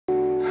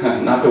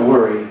not to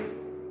worry,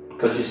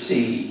 because you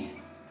see,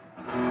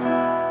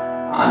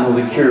 I know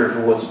the cure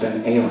for what's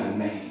been ailing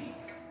me.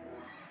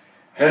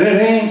 And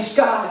it ain't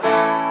scotch,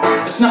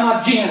 it's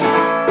not gin,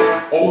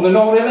 oh, the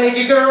naughty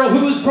leggy girl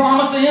who's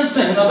promising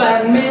sin of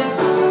that miss.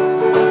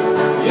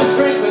 You're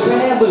straight with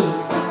taboo.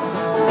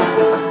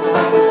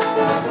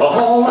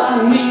 All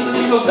I need,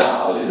 little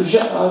doll, is a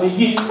shot of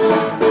you.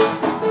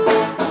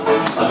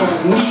 I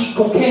don't need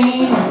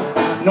cocaine,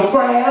 no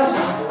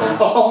grass.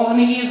 All I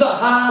need is a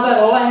high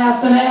that'll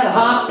last, and that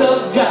hopped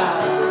up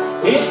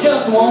jive, it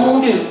just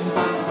won't do.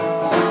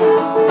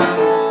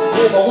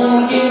 If I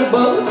wanna get a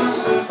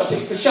buzz, I'll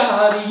take a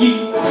shot of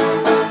you.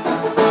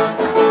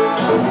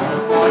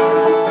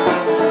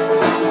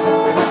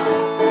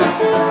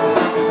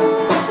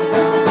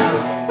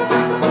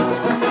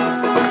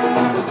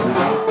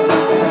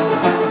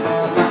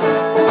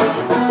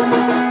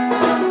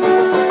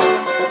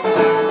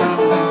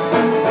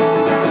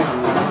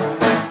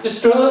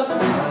 Strut,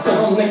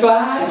 suddenly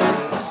glide,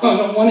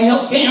 no one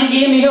else can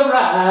give me a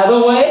ride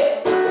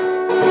away.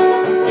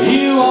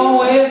 You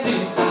always do.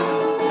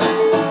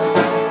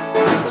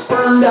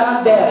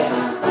 Sperm-eyed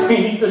daddy,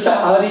 need a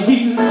shot of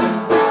you.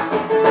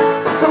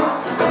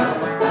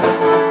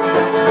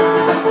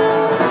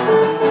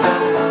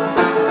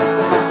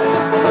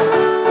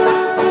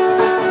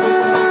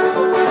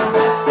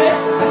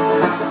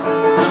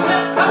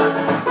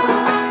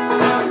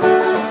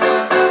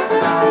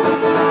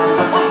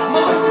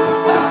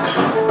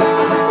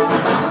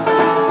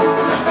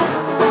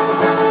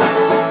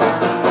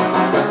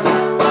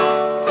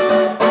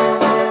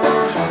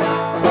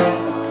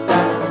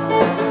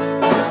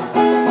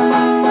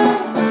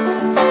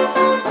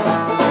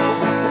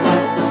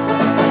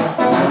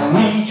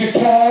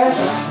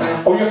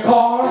 Or your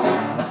car,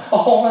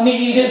 all I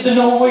need is to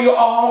know where you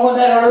are when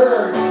that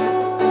urge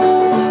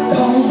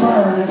comes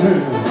burning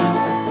through.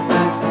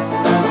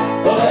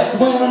 Well, that's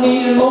when I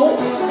need it most,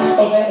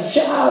 oh, that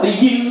shot of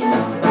you.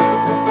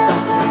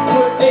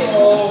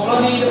 Oh, I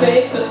need a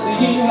fix up for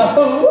you, now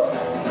who?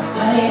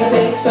 I need a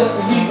fix up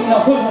for you, now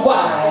who?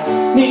 Why?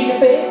 Need a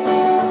fix?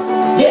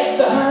 Yes,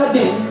 I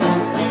do.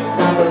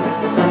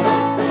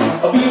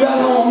 I'll be right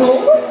on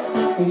over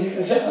and get a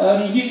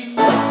shot of you.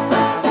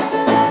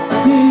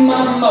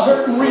 I'm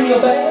hurting real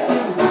bad,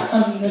 I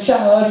need a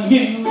shot of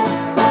you.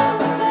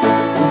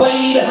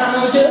 Baby,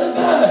 I just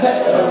gotta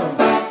have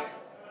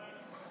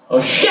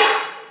a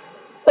shot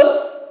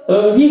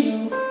of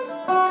you.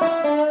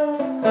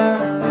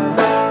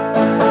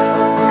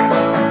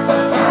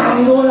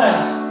 I'm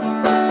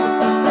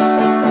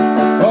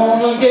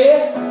gonna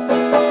get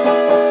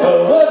a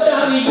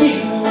shot of you.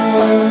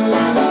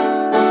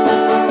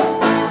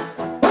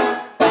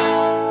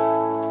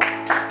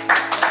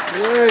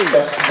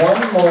 Just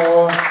one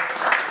more.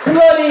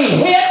 Bloody